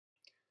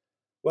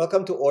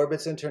Welcome to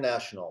Orbitz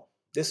International.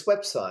 This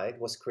website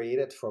was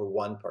created for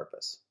one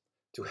purpose: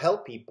 to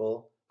help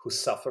people who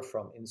suffer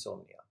from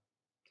insomnia.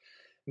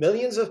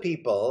 Millions of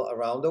people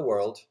around the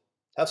world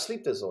have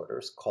sleep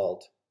disorders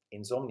called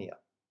insomnia.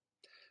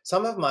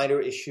 Some have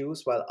minor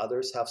issues while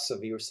others have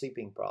severe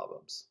sleeping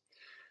problems.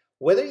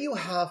 Whether you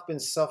have been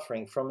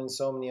suffering from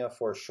insomnia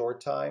for a short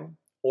time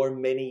or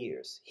many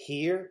years,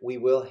 here we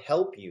will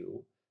help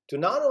you to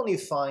not only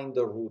find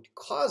the root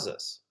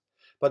causes,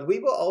 but we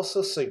will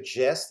also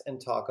suggest and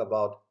talk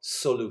about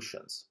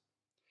solutions.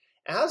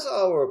 As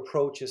our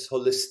approach is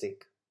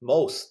holistic,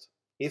 most,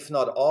 if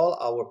not all,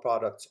 our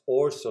products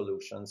or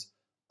solutions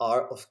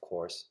are, of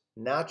course,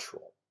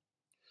 natural.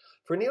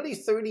 For nearly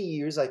 30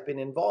 years, I've been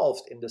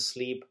involved in the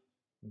sleep,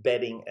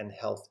 bedding, and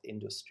health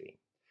industry.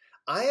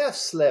 I have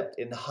slept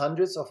in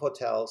hundreds of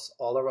hotels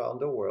all around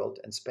the world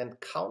and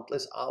spent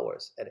countless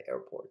hours at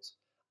airports.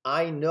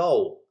 I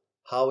know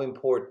how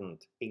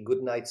important a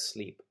good night's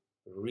sleep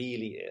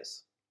really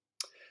is.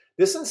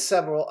 This and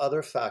several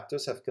other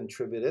factors have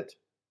contributed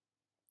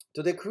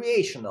to the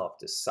creation of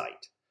this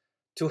site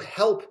to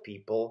help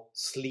people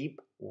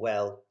sleep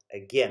well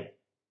again.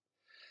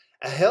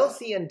 A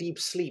healthy and deep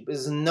sleep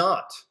is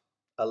not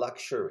a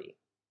luxury.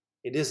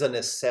 It is a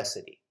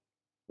necessity.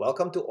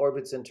 Welcome to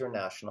Orbitz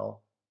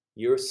International,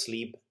 your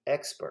sleep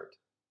expert.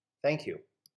 Thank you.